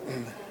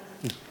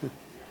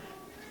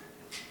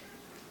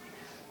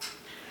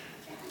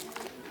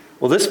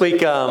Well, this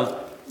week,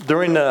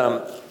 during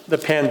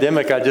the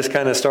pandemic, I just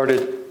kind of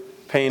started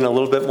paying a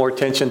little bit more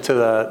attention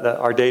to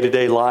our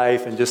day-to-day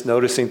life and just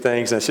noticing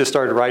things. And I just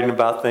started writing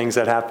about things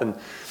that happened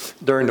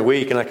during the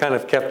week. And I kind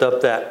of kept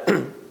up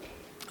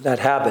that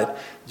habit,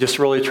 just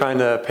really trying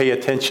to pay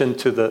attention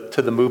to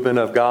the movement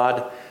of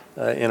God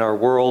in our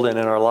world and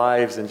in our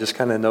lives, and just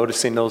kind of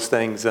noticing those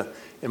things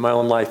in my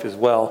own life as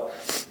well.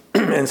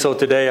 And so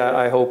today,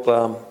 I hope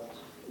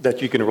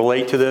that you can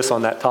relate to this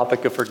on that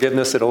topic of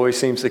forgiveness. It always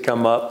seems to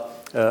come up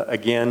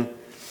again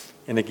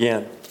and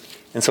again.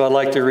 And so I'd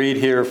like to read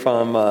here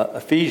from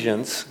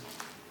Ephesians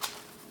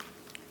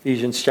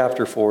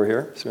chapter 4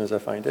 here, as soon as I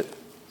find it.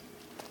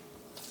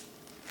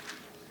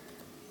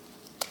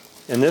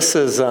 And this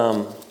is,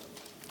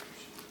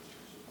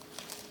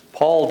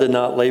 Paul did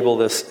not label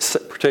this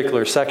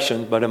particular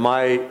section, but in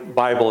my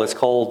Bible it's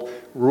called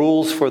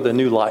Rules for the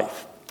New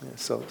Life.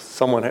 So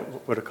someone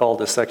would have called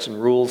this section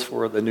Rules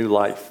for the New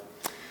Life.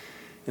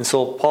 And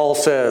so Paul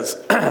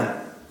says,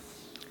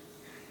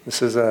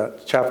 this is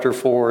chapter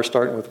 4,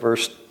 starting with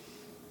verse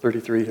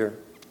 33 here.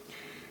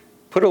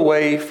 Put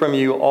away from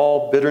you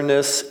all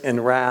bitterness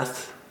and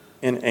wrath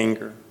and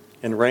anger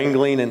and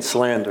wrangling and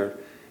slander,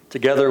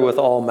 together with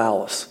all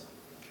malice.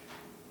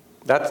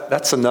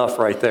 That's enough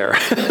right there.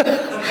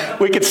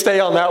 We could stay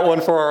on that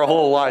one for our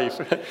whole life.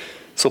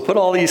 So put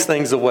all these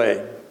things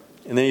away.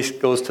 And then he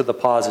goes to the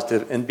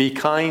positive. And be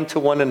kind to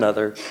one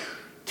another,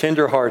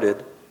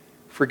 tender-hearted,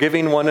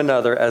 forgiving one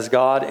another as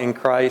God in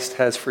Christ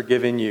has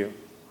forgiven you.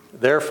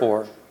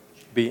 Therefore,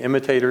 be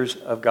imitators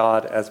of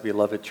God as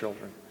beloved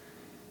children.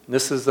 And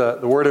this is the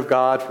word of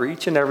God for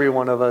each and every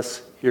one of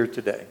us here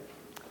today.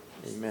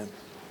 Amen.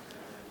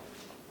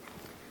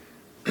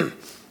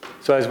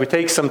 So as we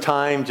take some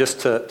time just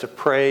to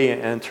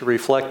pray and to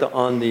reflect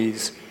on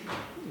these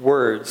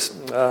words,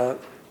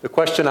 the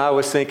question I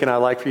was thinking I'd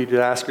like for you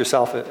to ask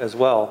yourself as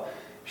well,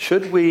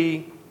 should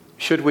we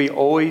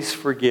always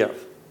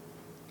forgive?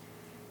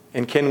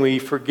 And can we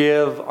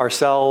forgive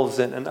ourselves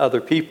and other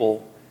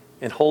people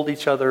and hold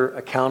each other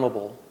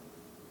accountable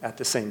at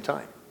the same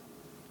time?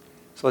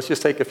 So let's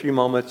just take a few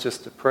moments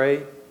just to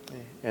pray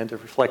and to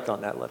reflect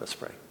on that. Let us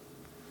pray.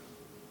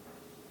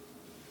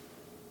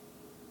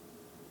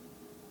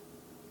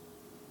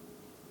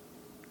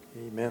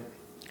 Amen.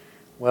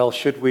 Well,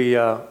 should we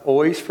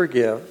always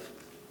forgive?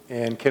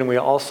 And can we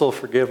also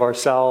forgive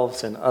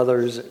ourselves and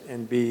others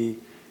and be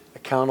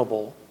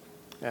accountable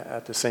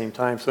at the same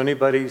time? So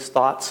anybody's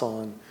thoughts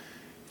on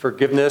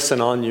forgiveness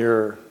and on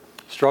your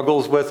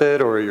struggles with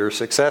it or your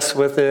success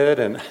with it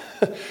and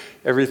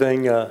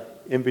everything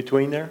in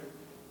between there?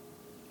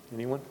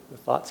 Anyone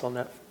with thoughts on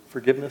that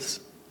forgiveness?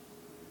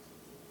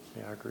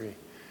 Yeah, I agree.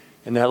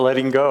 And that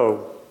letting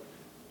go,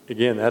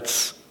 again,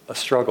 that's a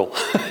struggle.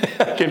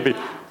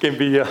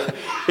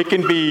 It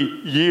can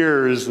be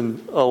years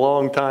and a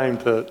long time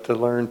to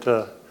learn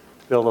to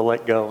be able to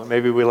let go. And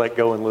maybe we let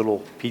go in little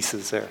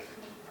pieces there,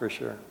 for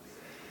sure.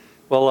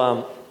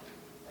 Well,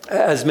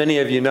 as many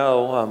of you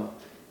know,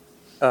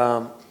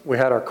 we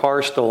had our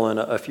car stolen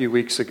a few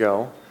weeks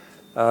ago.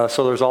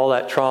 So there's all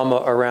that trauma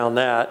around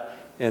that.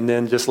 And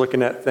then just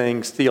looking at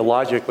things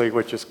theologically,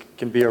 which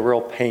can be a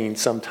real pain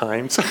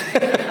sometimes.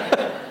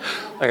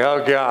 Like,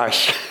 oh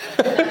gosh.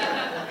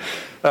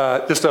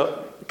 Just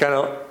a kind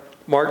of,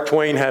 Mark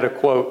Twain had a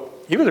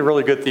quote. He was a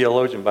really good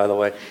theologian, by the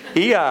way.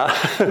 He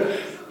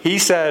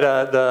said,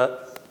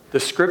 the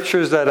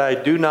scriptures that I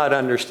do not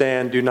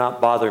understand do not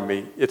bother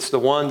me. It's the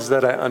ones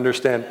that I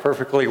understand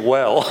perfectly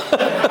well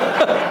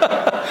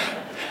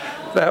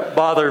that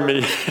bother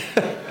me.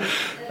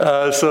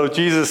 So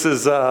Jesus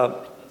is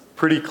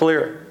pretty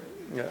clear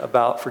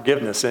about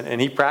forgiveness, and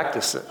he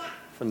practiced it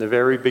from the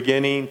very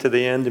beginning to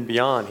the end and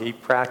beyond. He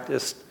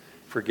practiced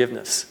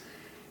forgiveness.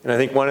 And I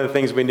think one of the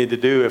things we need to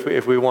do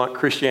if we want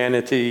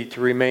Christianity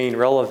to remain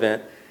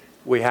relevant,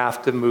 we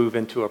have to move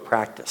into a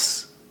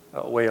practice,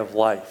 a way of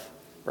life,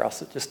 or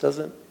else it just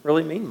doesn't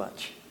really mean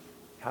much.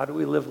 How do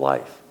we live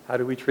life? How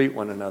do we treat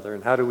one another?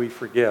 And how do we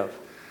forgive?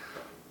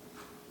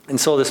 And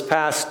so this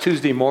past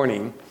Tuesday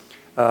morning,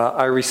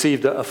 I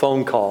received a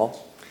phone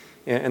call.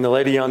 And the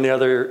lady on the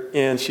other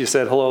end, she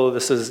said, hello,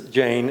 this is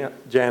Janet,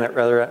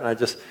 and I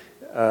just,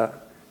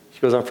 she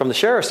goes, I'm from the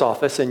sheriff's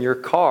office, and your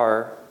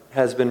car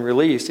has been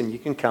released, and you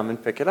can come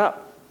and pick it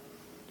up.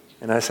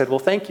 And I said, well,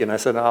 thank you. And I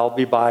said, I'll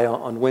be by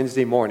on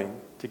Wednesday morning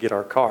to get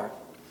our car.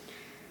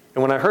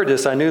 And when I heard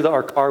this, I knew that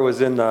our car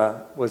was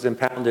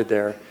impounded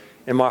there.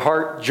 And my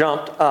heart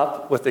jumped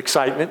up with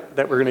excitement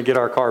that we're going to get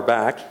our car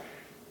back.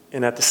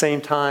 And at the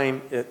same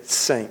time, it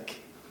sank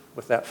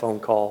with that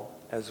phone call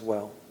as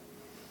well.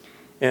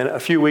 And a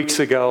few weeks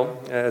ago,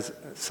 as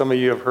some of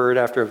you have heard,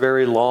 after a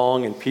very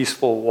long and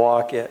peaceful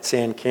walk at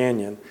Sand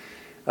Canyon,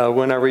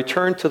 when I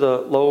returned to the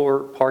lower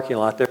parking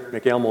lot there at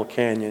McElmo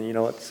Canyon,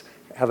 it's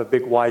have a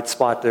big wide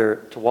spot there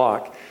to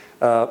walk,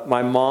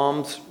 my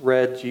mom's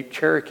red Jeep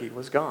Cherokee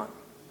was gone.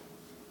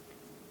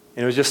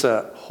 And it was just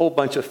a whole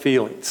bunch of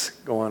feelings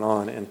going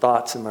on and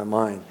thoughts in my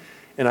mind.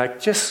 And I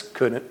just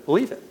couldn't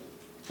believe it.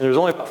 there was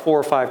only about 4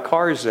 or 5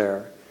 cars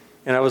there.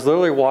 And I was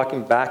literally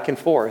walking back and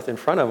forth in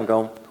front of them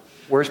going,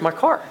 where's my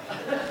car?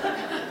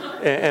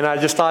 And I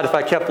just thought if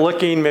I kept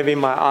looking, maybe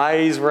my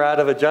eyes were out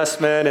of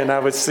adjustment and I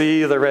would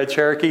see the red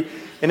Cherokee,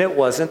 and it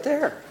wasn't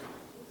there.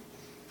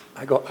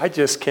 I go, I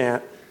just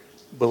can't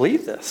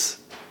believe this.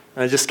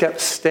 And I just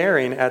kept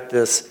staring at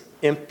this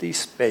empty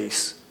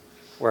space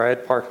where I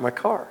had parked my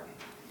car.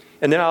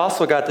 And then I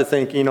also got to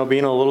think, being a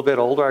little bit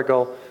older, I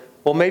go,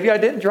 well, maybe I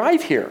didn't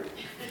drive here.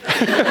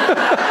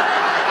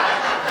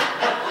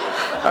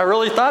 I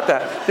really thought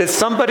that. Did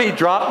somebody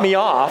drop me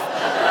off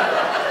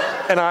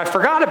and I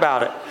forgot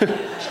about it?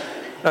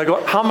 I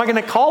go, how am I going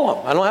to call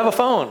them? I don't have a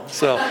phone.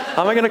 So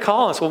how am I going to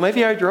call them? So, well,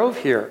 maybe I drove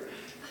here.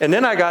 And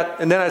then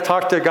I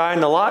talked to a guy in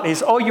the lot, and he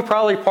said, oh, you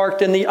probably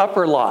parked in the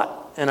upper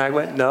lot. And I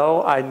went,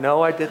 no, I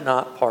know I did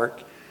not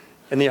park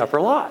in the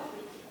upper lot.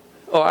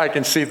 Oh, I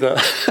can see the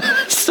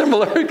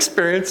similar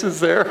experiences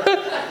there.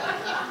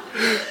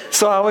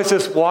 So I was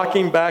just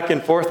walking back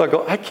and forth. I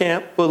go, I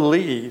can't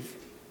believe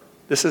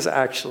this has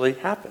actually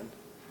happened.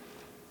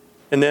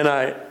 And then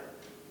I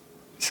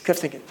just kept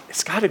thinking,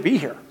 it's got to be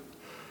here.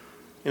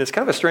 And it's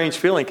kind of a strange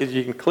feeling because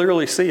you can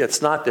clearly see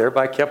it's not there, but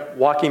I kept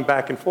walking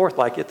back and forth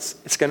like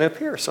it's going to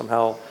appear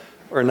somehow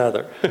or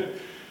another.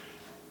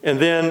 And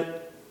then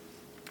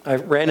I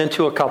ran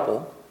into a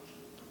couple,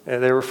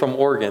 and they were from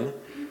Oregon,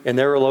 and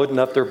they were loading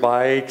up their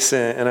bikes,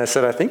 and I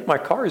said, I think my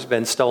car has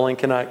been stolen.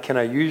 Can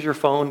I use your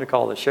phone to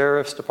call the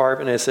sheriff's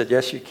department? And they said,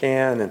 yes, you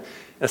can. And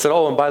I said,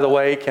 oh, and by the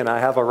way, can I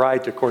have a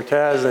ride to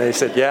Cortez? And they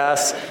said,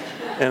 yes.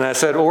 And I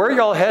said, well, where are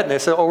y'all heading? They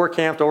said, oh, we're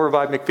camped over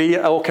by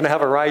McPhee. Oh, can I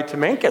have a ride to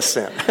Mancos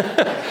then?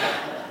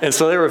 And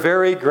so they were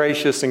very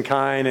gracious and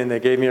kind, and they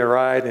gave me a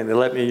ride, and they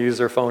let me use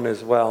their phone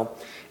as well.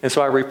 And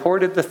so I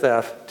reported the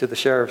theft to the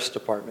sheriff's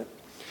department.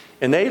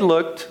 And they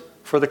looked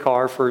for the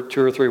car for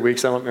 2 or 3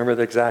 weeks. I don't remember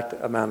the exact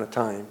amount of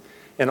time.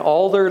 And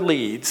all their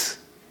leads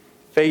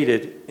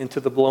faded into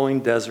the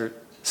blowing desert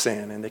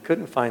sand, and they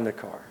couldn't find the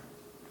car.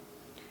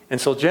 And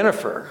so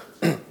Jennifer,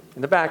 in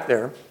the back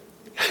there.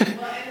 Well,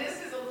 and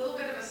this is a little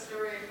bit of a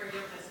story of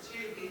forgiveness,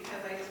 too,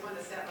 because I just want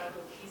to set my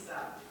little piece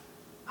up.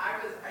 I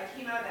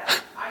came out of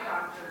that eye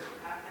doctor,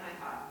 and I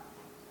thought,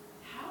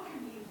 how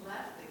can we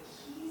left the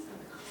keys in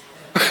the car?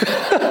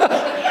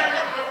 And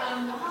it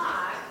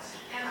unlocked,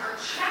 and our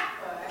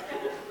checkbook,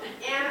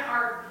 and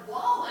our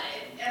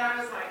wallet, and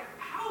I was like,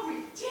 how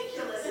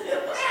ridiculous is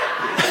that?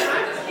 And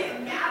I was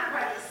getting mad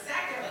by the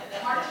second,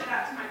 marching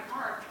out to my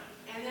car,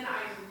 and then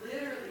I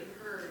literally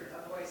heard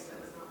a voice that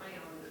was not my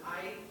own.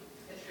 I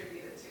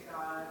attribute it to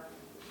God,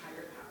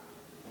 higher power,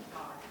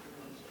 God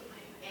for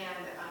me.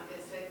 And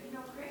it said,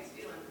 Craig's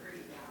feeling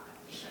pretty bad.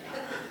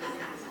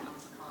 His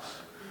mom's car.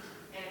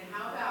 And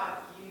how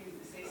about you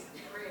say some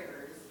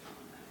prayers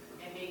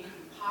and maybe be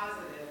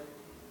positive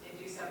and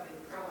do something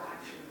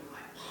proactive in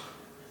life?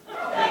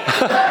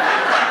 Okay.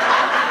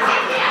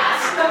 Yes.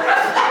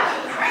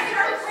 I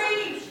started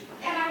praying,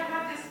 and I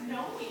had this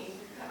knowing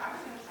that I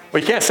was going to find.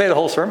 Well, you can't say the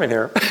whole sermon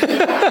here.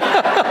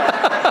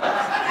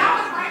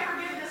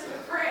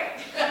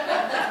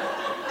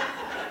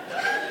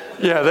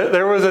 Yeah,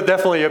 there was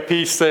definitely a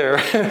piece there,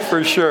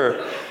 for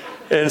sure.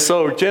 And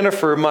so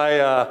Jennifer,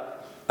 my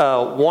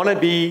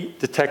wannabe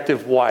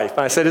detective wife, and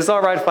I said, is it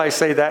all right if I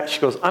say that?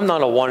 She goes, I'm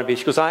not a wannabe.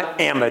 She goes, I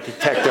am a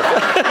detective.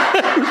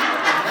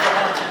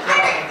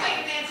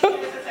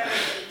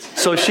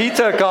 So she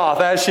took off,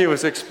 as she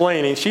was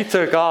explaining, she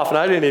took off, and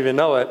I didn't even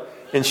know it.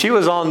 And she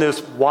was on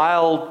this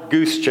wild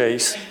goose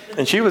chase,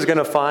 and she was going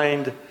to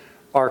find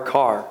our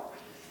car,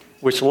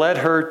 which led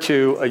her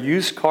to a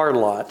used car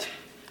lot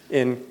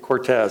in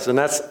Cortez, and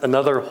that's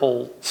another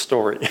whole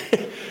story.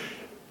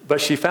 But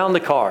she found the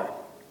car,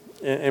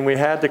 and we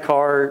had the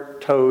car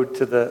towed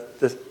to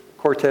the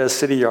Cortez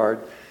City Yard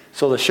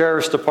so the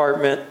sheriff's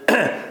department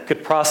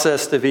could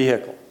process the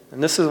vehicle.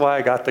 And this is why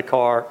I got the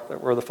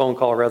phone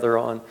call rather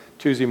on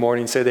Tuesday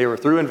morning, say they were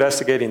through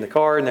investigating the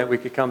car and that we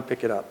could come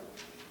pick it up.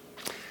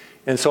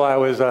 And so I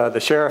was, the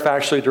sheriff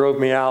actually drove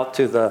me out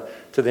to the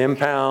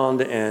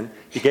impound, and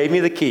he gave me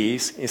the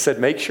keys. He said,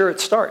 make sure it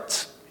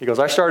starts. He goes,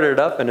 I started it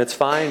up and it's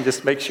fine.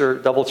 Just make sure,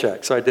 double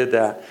check. So I did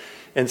that.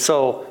 And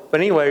so,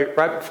 but anyway,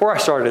 right before I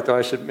started it, though,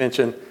 I should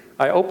mention,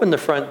 I opened the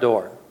front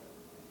door.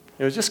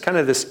 It was just kind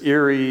of this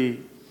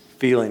eerie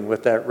feeling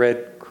with that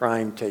red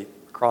crime tape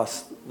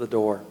across the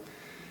door.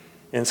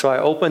 And so I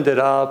opened it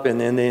up,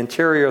 and in the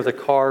interior of the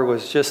car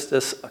was just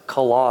this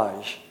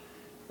collage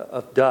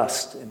of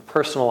dust and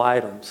personal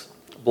items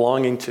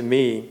belonging to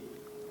me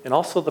and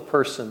also the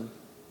person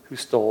who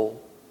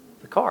stole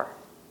the car.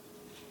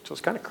 So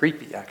it's kind of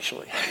creepy,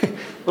 actually. A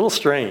little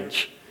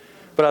strange.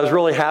 But I was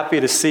really happy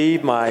to see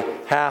my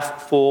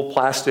half-full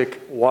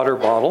plastic water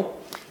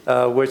bottle,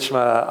 which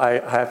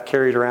I have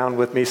carried around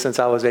with me since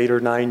I was 8 or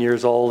 9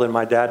 years old. And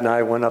my dad and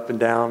I went up and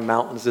down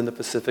mountains in the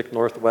Pacific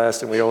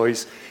Northwest, and we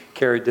always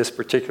carried this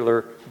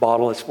particular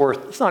bottle.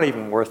 It's not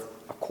even worth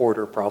a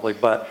quarter probably,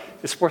 but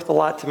it's worth a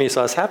lot to me. So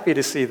I was happy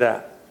to see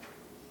that.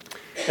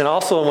 And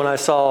also when I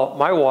saw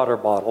my water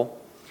bottle,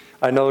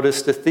 I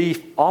noticed the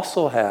thief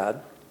also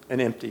had an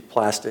empty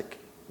plastic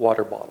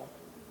water bottle.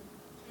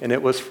 and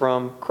it was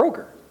from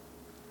Kroger,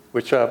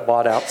 which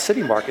bought out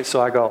City Market.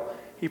 So I go,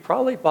 he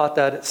probably bought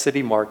that at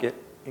City Market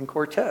in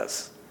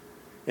Cortez,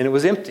 and it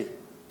was empty.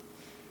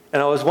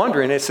 And I was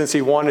wondering, since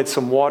he wanted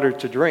some water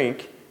to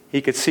drink,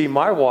 he could see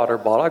my water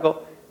bottle. I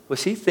go,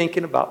 was he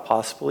thinking about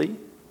possibly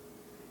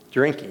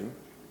drinking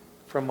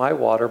from my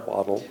water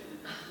bottle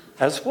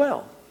as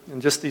well?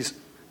 And just these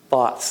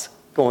thoughts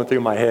going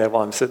through my head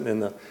while I'm sitting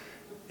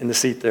in the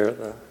seat there,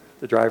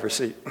 the driver's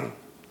seat.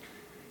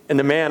 And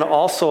the man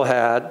also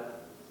had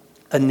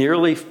a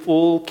nearly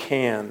full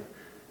can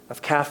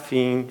of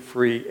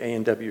caffeine-free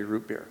A&W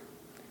root beer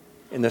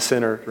in the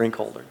center drink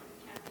holder.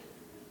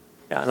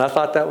 Yeah, and I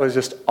thought that was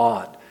just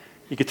odd.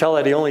 You could tell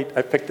that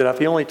I picked it up,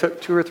 he only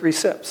took 2 or 3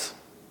 sips.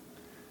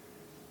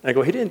 And I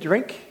go, he didn't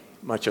drink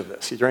much of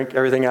this. He drank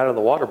everything out of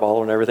the water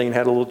bottle and everything, and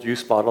had a little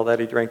juice bottle that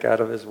he drank out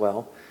of as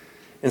well.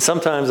 And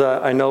sometimes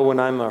I know when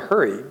I'm in a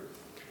hurry,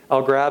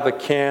 I'll grab a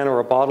can or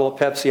a bottle of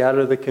Pepsi out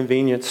of the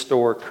convenience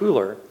store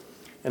cooler,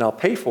 and I'll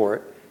pay for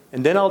it.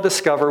 And then I'll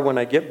discover when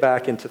I get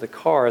back into the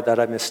car that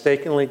I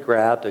mistakenly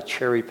grabbed a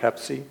cherry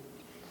Pepsi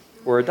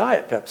or a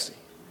Diet Pepsi.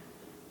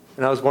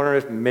 And I was wondering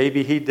if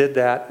maybe he did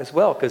that as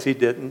well, because he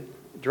didn't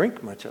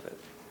drink much of it.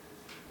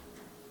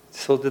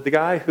 So did the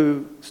guy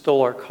who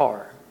stole our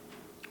car,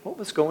 what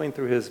was going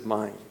through his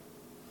mind?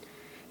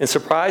 And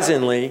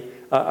surprisingly,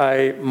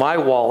 my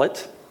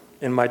wallet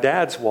and my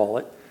dad's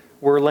wallet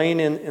were laying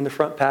in the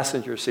front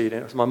passenger seat.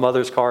 And it was my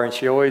mother's car, and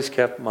she always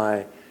kept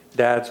my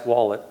dad's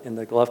wallet in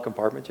the glove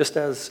compartment just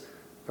as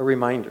a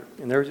reminder.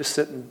 And they were just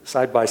sitting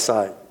side by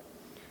side.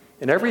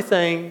 And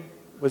everything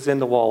was in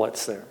the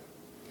wallets there,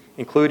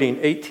 including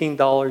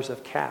 $18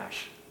 of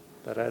cash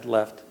that I had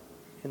left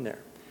in there.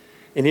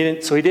 And he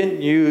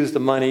didn't use the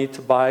money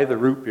to buy the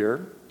root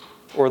beer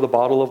or the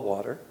bottle of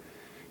water.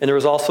 And there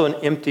was also an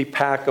empty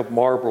pack of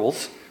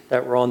marbles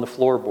that were on the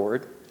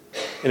floorboard,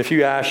 and a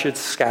few ashes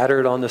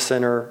scattered on the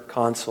center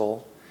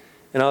console.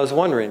 And I was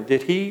wondering,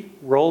 did he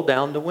roll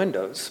down the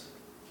windows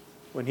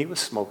when he was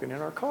smoking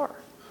in our car?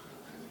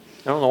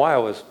 I don't know why I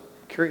was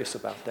curious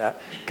about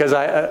that, because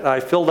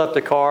I filled up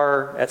the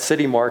car at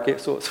City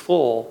Market, so it was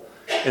full.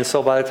 And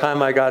so by the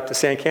time I got to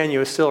San Canyon, it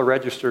was still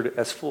registered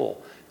as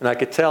full. And I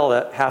could tell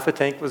that half a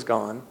tank was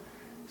gone.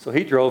 So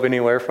he drove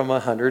anywhere from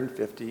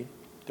 150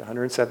 to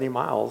 170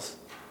 miles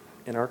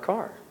in our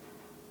car.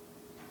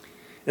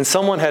 And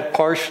someone had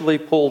partially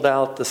pulled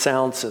out the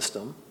sound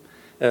system,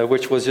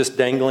 which was just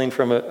dangling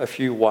from a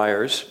few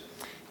wires.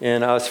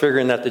 And I was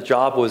figuring that the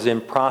job was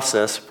in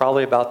process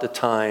probably about the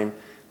time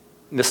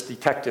this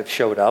detective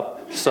showed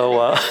up.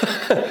 So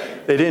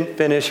they didn't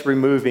finish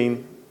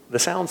removing the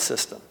sound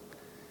system.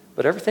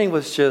 But everything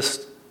was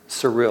just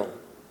surreal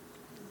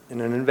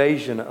and an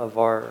invasion of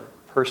our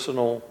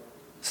personal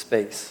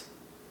space.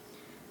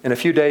 And a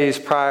few days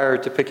prior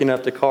to picking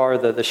up the car,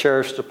 the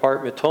sheriff's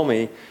department told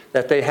me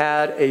that they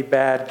had a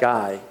bad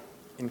guy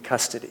in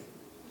custody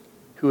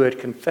who had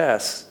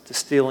confessed to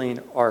stealing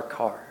our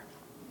car.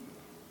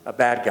 A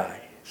bad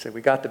guy. So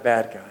we got the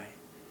bad guy.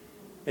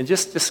 And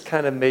just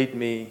kind of made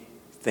me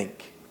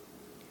think.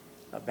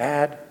 A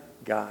bad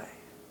guy.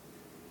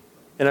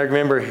 And I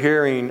remember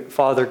hearing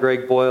Father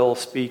Greg Boyle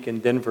speak in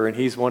Denver, and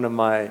he's one of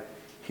my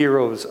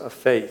heroes of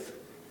faith.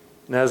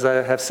 And as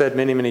I have said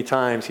many, many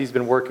times, he's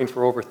been working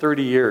for over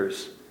 30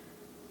 years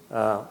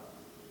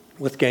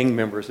with gang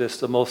members. It's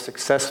the most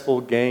successful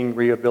gang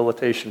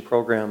rehabilitation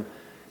program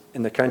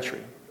in the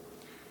country.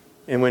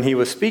 And when he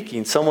was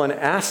speaking, someone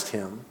asked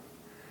him,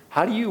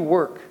 how do you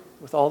work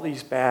with all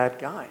these bad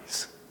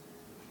guys?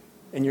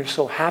 And you're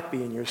so happy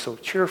and you're so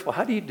cheerful.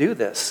 How do you do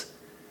this?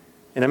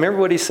 And I remember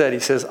what he said. He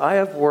says, I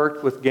have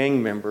worked with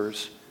gang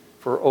members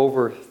for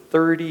over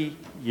 30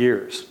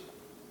 years.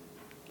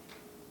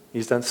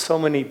 He's done so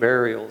many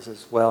burials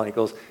as well. And he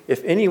goes,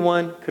 if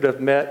anyone could have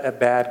met a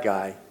bad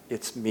guy,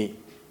 it's me.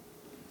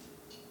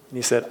 And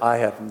he said, I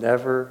have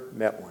never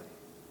met one.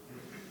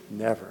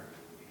 Never.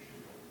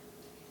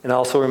 And I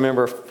also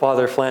remember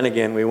Father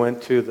Flanagan. We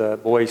went to the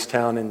boys'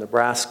 town in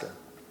Nebraska.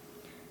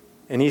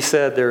 And he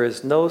said, there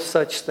is no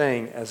such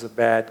thing as a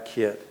bad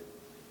kid.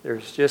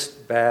 There's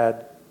just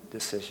bad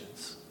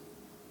decisions.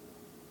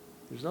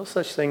 There's no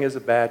such thing as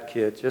a bad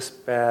kid,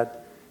 just bad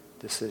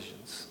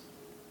decisions.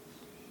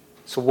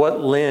 So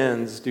what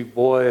lens do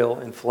Boyle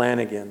and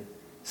Flanagan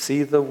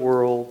see the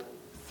world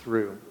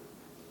through?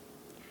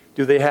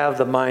 Do they have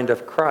the mind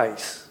of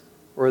Christ,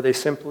 or are they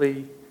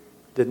simply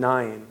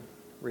denying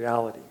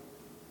reality?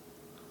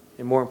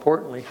 And more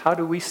importantly, how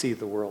do we see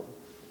the world?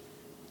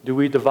 Do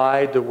we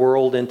divide the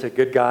world into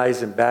good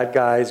guys and bad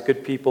guys,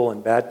 good people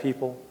and bad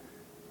people?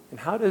 And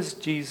how does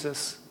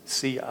Jesus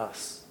see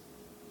us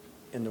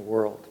in the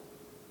world?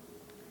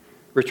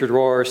 Richard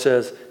Rohr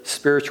says,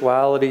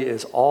 spirituality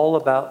is all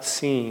about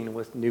seeing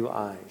with new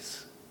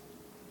eyes.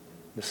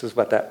 This is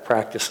what that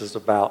practice is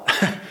about.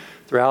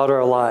 Throughout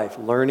our life,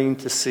 learning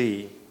to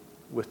see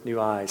with new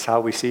eyes,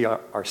 how we see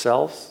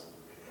ourselves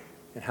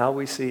and how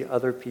we see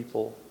other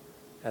people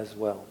as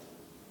well.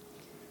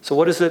 So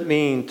what does it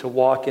mean to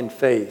walk in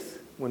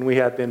faith when we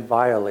have been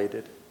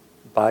violated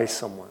by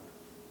someone?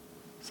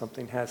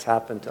 Something has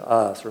happened to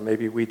us, or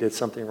maybe we did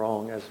something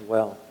wrong as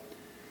well.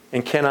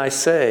 And can I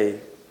say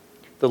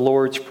the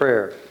Lord's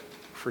Prayer,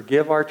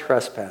 forgive our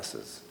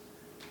trespasses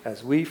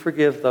as we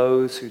forgive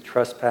those who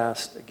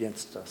trespass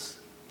against us?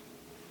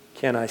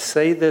 Can I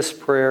say this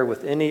prayer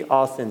with any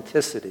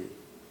authenticity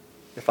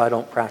if I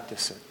don't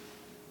practice it?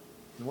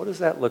 And what does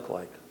that look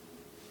like?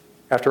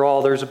 After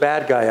all, there's a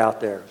bad guy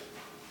out there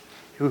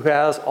who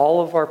has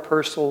all of our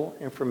personal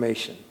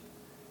information.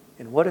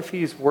 And what if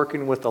he's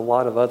working with a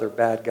lot of other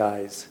bad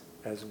guys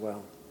as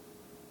well?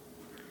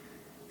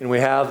 And we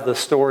have the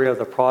story of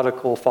the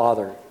prodigal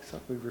father.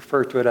 So we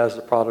refer to it as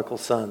the prodigal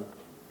son.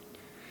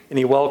 And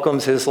he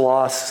welcomes his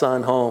lost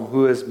son home,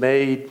 who has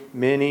made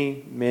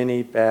many,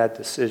 many bad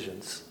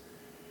decisions.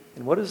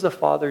 And what does the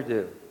father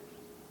do?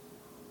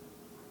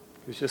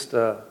 He was just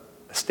a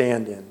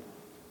stand-in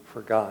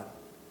for God.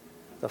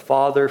 The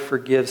father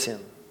forgives him,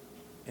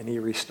 and he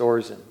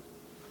restores him.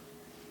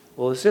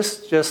 Well, is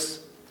this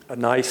just a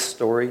nice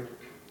story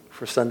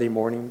for Sunday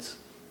mornings?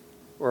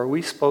 Or are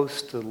we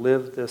supposed to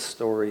live this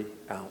story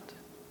out?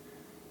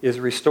 Is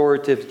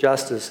restorative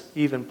justice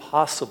even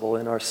possible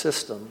in our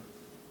system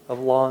of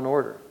law and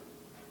order?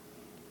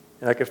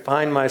 And I could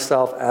find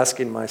myself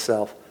asking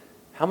myself,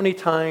 how many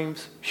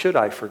times should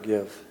I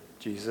forgive,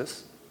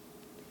 Jesus?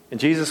 And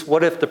Jesus,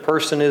 what if the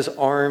person is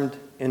armed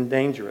and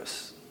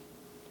dangerous?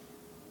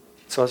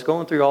 So I was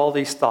going through all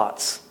these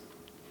thoughts,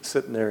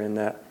 sitting there in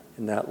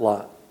that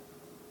lot.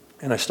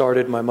 And I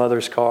started my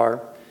mother's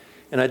car,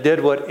 and I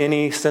did what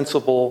any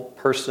sensible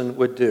person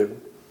would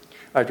do.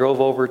 I drove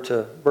over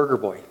to Burger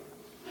Boy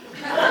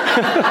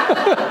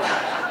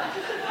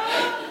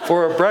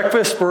for a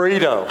breakfast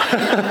burrito.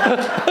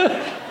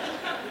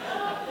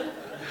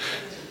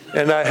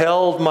 And I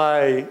held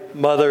my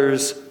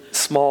mother's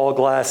small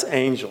glass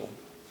angel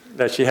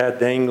that she had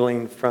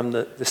dangling from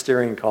the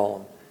steering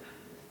column.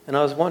 And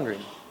I was wondering,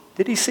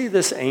 did he see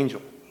this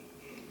angel?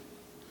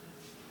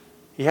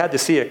 He had to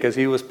see it because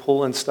he was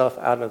pulling stuff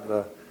out of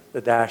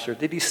the dasher.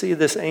 Did he see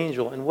this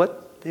angel? And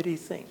what did he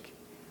think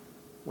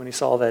when he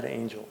saw that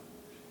angel?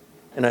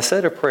 And I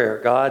said a prayer,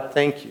 God,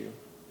 thank you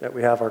that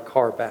we have our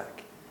car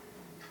back.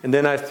 And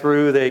then I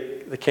threw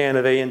the can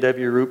of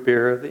A&W root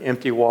beer, the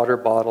empty water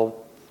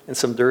bottle, and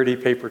some dirty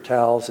paper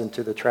towels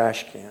into the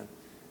trash can.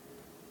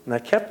 And I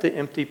kept the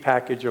empty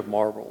package of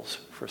marbles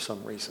for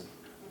some reason.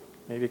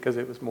 Maybe because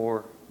it was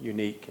more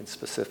unique and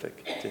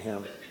specific to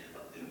him.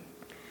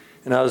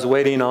 And I was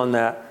waiting on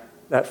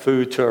that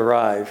food to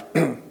arrive.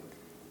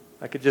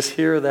 I could just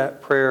hear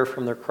that prayer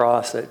from the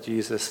cross that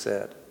Jesus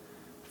said,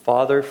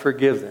 Father,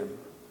 forgive them,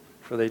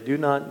 for they do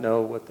not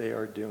know what they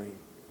are doing.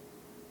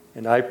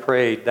 And I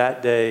prayed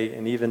that day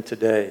and even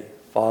today,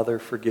 Father,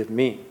 forgive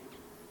me,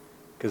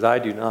 because I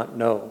do not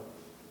know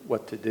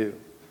what to do.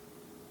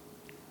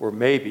 Or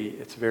maybe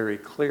it's very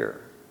clear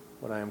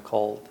what I am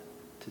called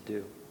to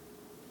do.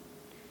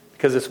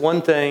 Because it's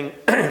one thing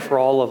for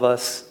all of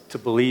us to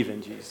believe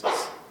in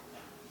Jesus.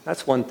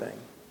 That's one thing.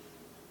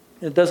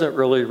 It doesn't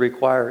really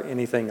require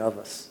anything of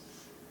us.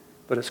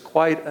 But it's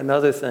quite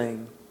another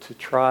thing to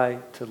try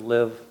to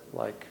live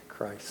like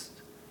Christ.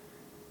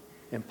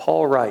 And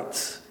Paul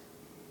writes,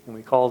 and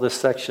we call this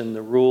section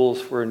the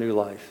rules for a new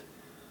life.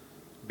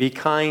 Be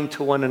kind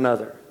to one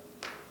another.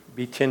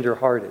 Be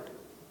tender-hearted.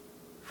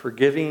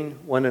 Forgiving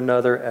one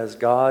another as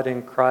God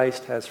in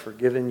Christ has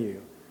forgiven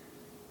you.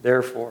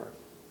 Therefore,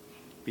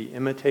 be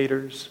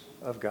imitators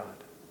of God.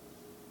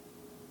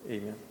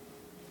 Amen.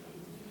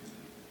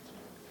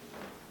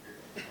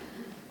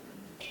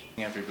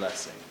 Every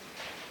blessing.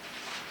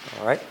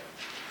 All right.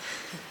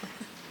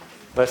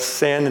 Let's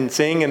stand and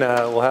sing, and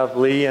we'll have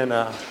Lee and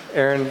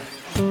Aaron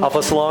help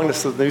us along.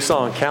 This is a new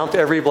song, Count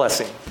Every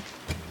Blessing.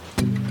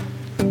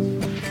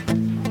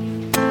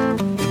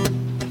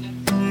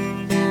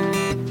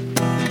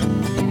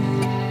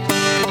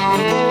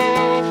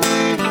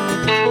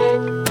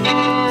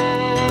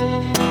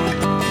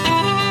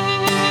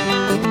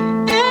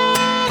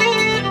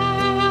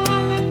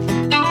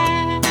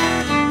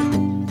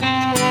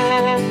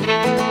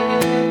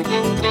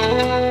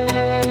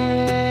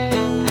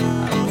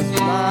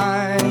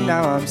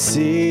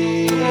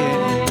 Seeing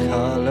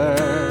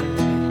color.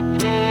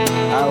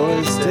 I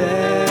was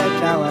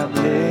dead, now I'm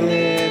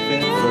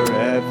living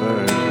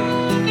forever.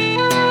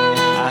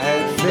 I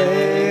had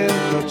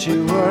failed, but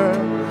you were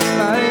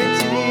my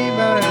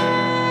redeemer.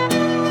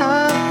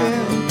 I've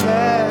been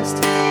blessed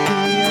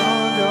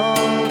beyond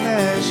all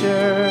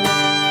measure.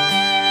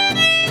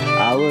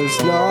 I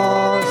was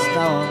lost,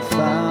 now I'm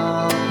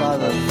found by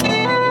the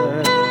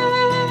Father.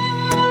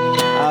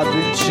 I've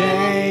been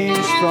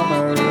changed from a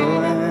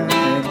ruin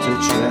to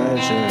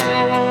treasure.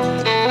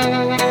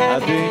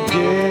 I've been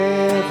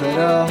given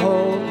a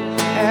hope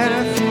and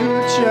a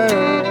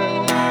future.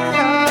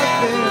 I've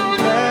been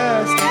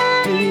blessed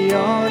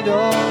beyond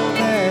all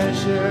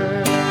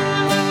measure.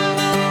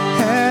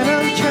 And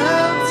I'm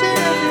counting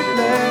every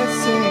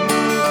blessing,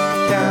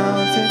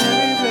 counting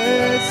every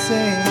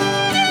blessing.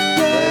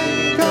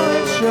 Letting go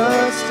and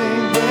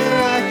trusting where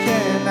I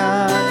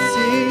cannot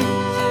see.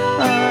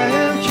 I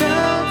am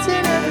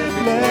counting every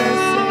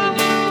blessing,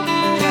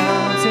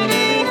 counting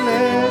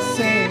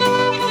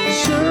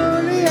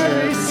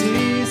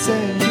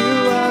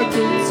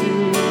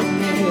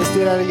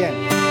that again.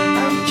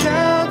 I'm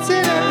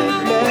counting every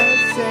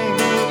blessing,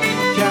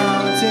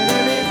 counting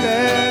every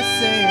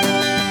blessing.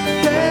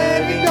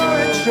 Letting go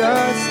and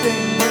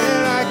trusting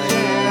when I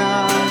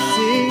cannot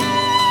see.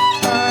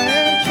 I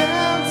am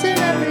counting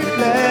every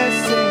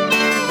blessing,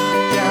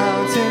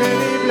 counting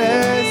every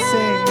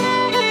blessing.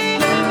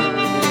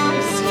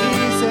 Every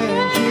season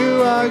you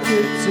are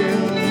good to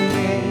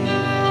me.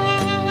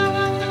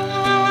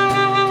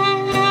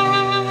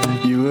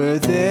 You were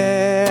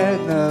there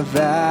in the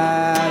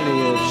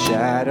valley of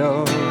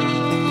shadows.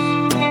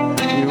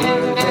 You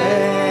were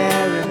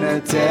there in the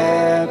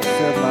depths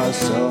of my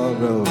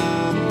sorrow.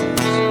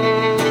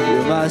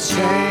 You're my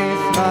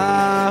strength,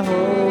 my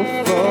hope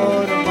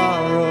for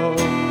tomorrow.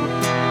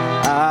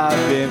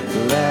 I've been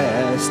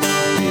blessed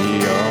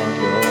beyond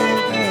your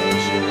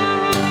measure.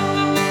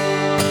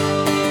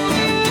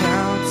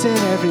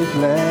 Counting every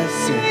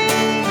blessing,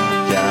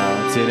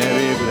 counting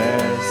every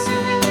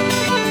blessing.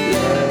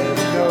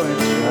 Letting go and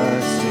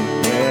trusting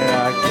where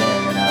I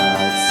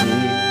cannot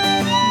see.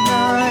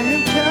 I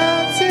am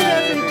counting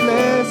every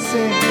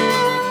blessing,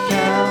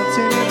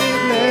 counting every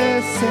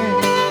blessing.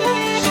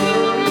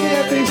 Surely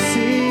every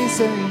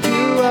season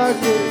you are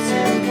good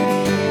to me.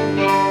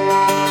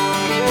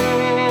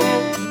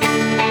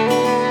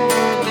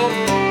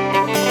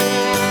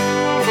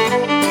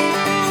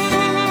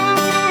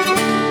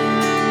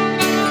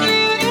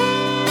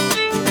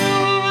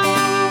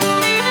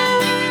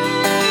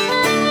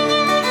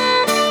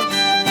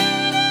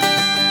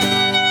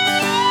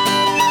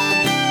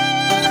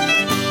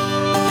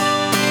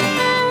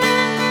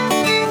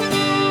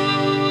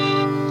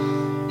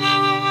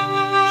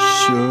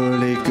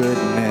 Surely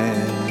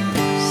goodness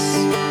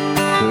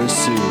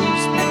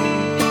pursues me.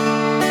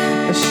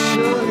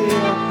 Surely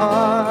your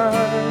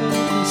heart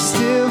is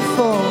still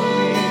for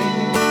me.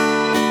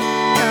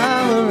 I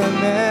will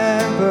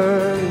remember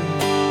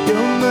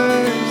your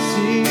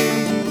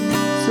mercies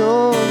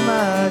all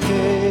my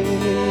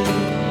days.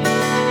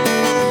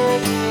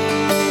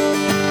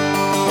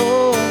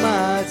 All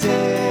my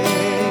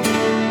days.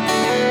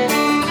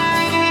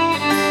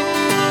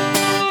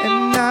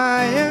 And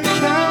I am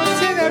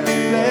counting every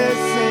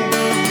blessing,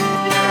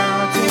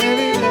 counting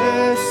every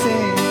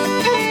blessing.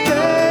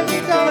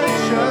 Letting go and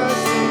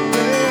trusting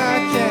where I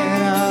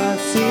cannot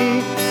see.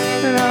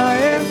 And I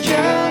am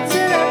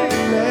counting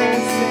every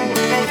blessing,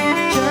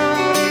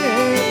 counting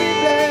every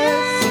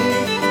blessing.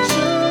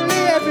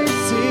 Surely every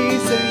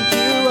season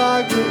you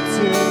are good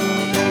to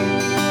me.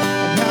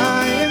 And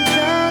I am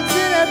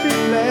counting every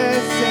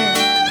blessing,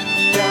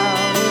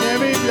 counting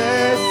every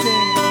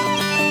blessing.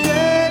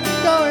 Letting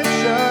go and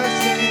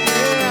trusting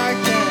where I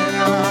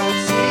cannot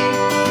see.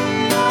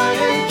 I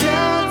am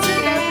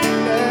counting every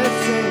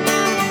blessing,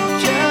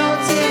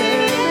 counting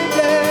every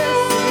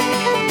blessing.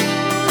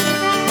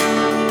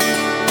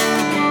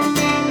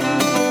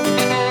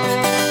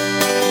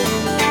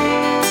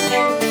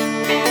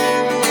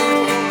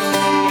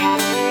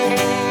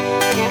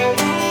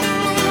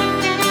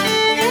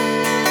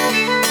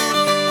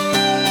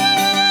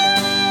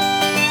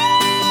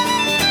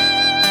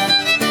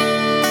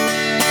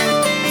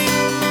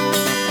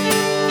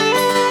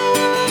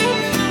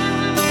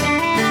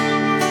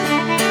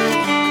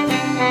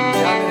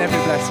 Counting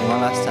every blessing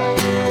one last time.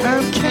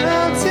 I'm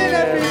counting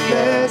every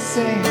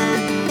blessing,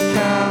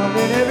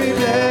 counting every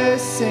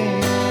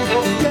blessing.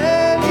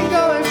 Letting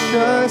go and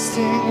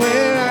trusting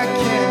where I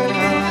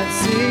cannot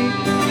see.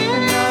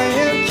 And I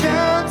am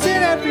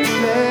counting every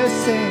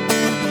blessing,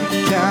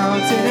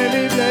 counting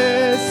every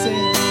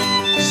blessing.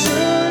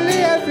 Surely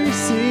every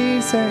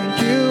season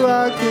you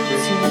are good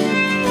to me.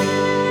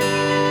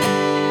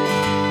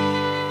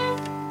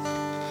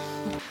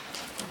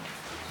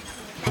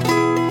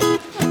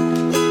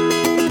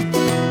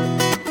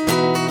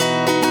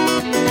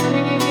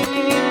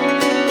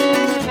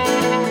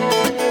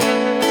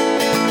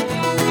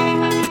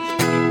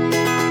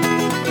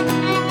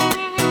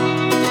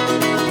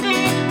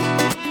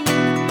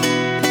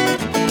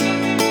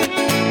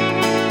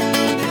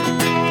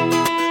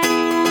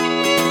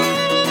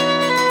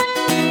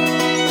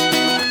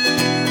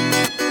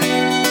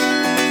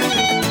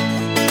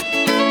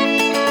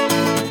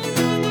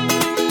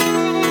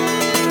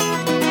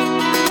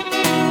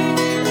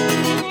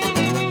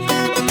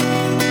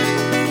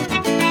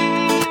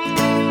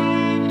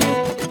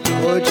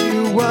 Lord,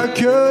 you are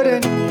good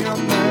and your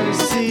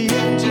mercy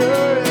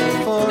endureth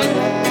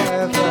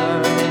forever.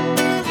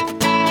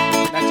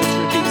 That just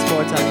repeats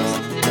 4 times.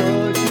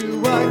 Lord, you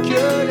are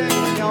good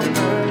and your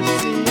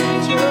mercy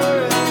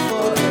endureth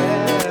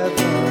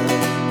forever.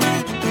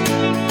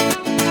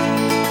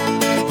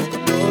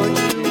 Lord,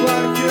 you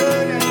are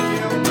good and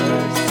your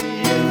mercy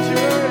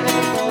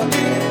endureth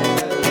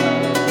forever.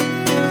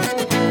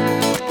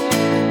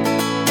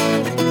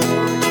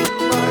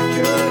 You are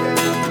good and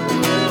your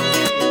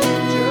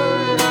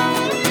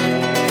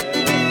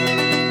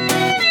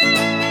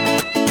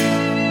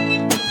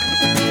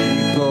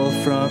people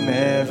from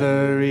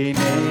every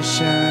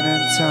nation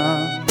and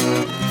tongue,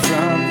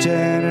 from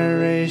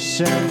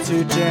generation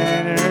to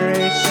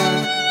generation,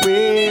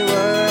 we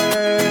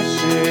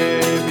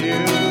worship you.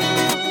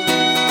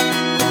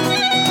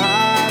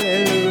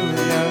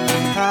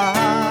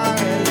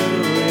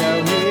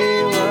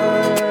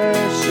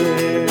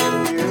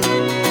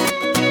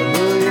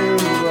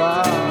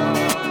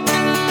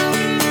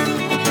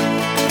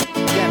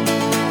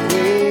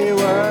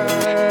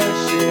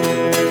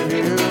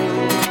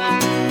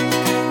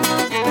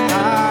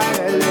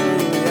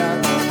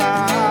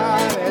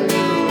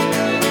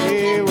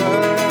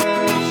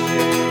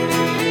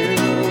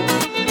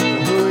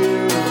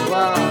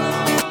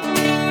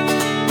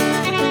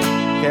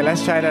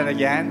 let's try that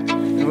again.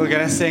 And we're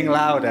going to sing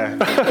louder.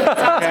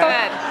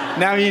 Okay?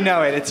 Now you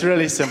know it. It's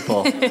really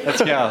simple.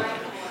 Let's go.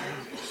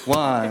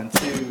 1,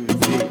 2,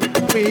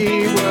 3.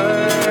 We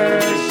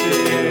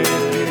worship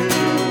you.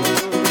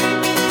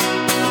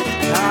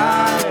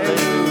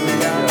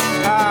 Hallelujah.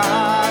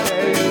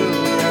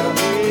 Hallelujah.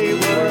 We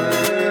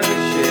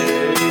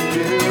worship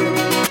you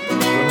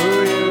for who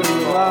you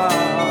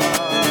are.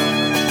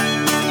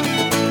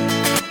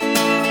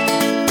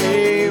 We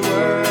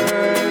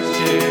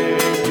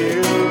worship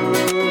you.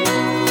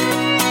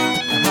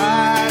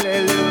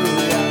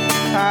 Hallelujah.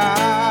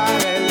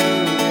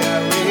 Hallelujah.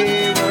 We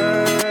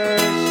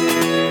worship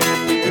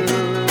you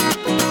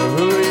for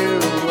who you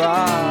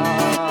are.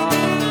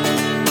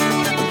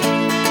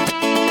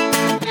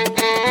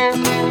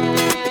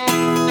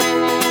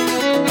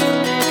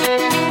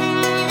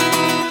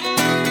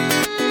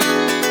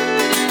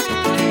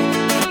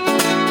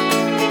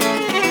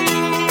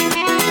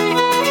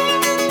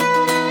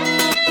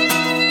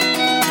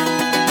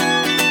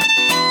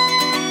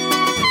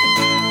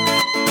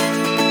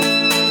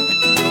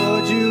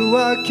 Lord, you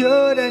are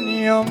good and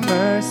your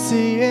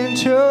mercy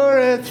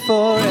endureth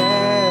forever.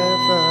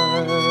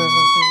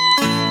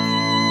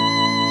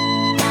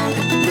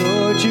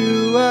 Lord,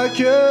 you are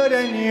good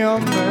and your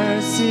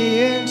mercy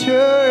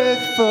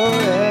endureth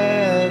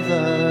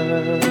forever.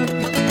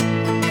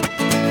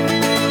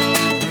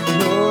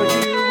 Lord,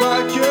 you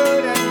are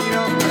good and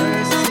your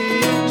mercy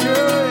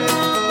endureth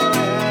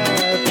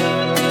forever.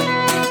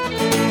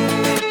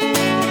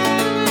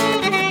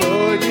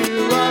 Lord, you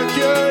are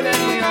good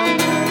and your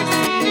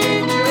mercy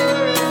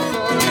endureth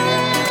forever.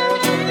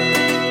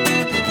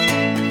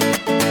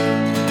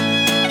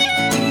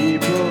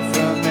 People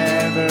from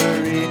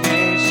every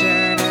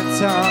nation and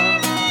tongue,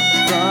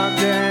 from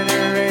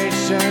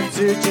generation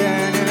to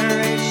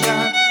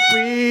generation,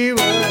 we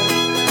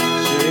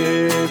worship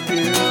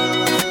you.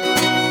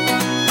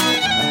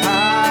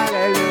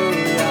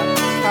 Hallelujah,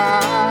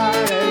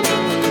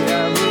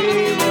 hallelujah, we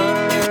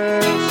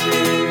worship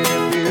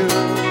you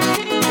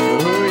for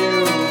who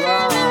you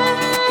are.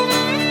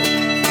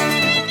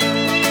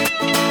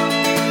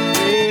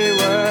 We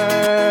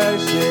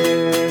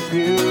worship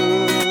you.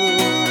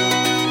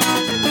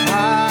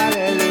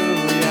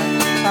 Hallelujah,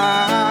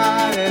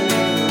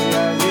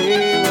 hallelujah, we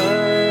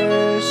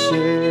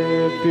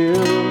worship you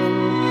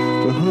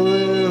for who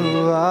you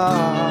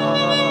are.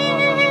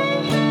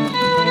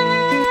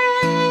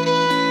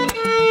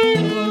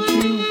 Lord,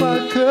 you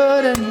are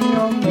good and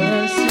your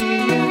mercy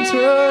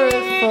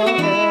endureth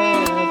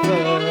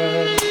forever.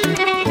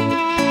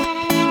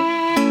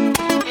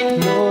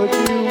 Lord,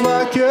 you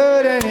are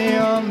good and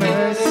your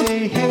mercy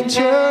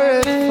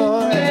endureth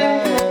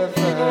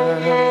forever.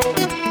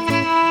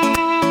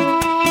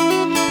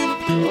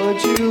 Lord,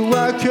 you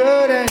are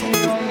good and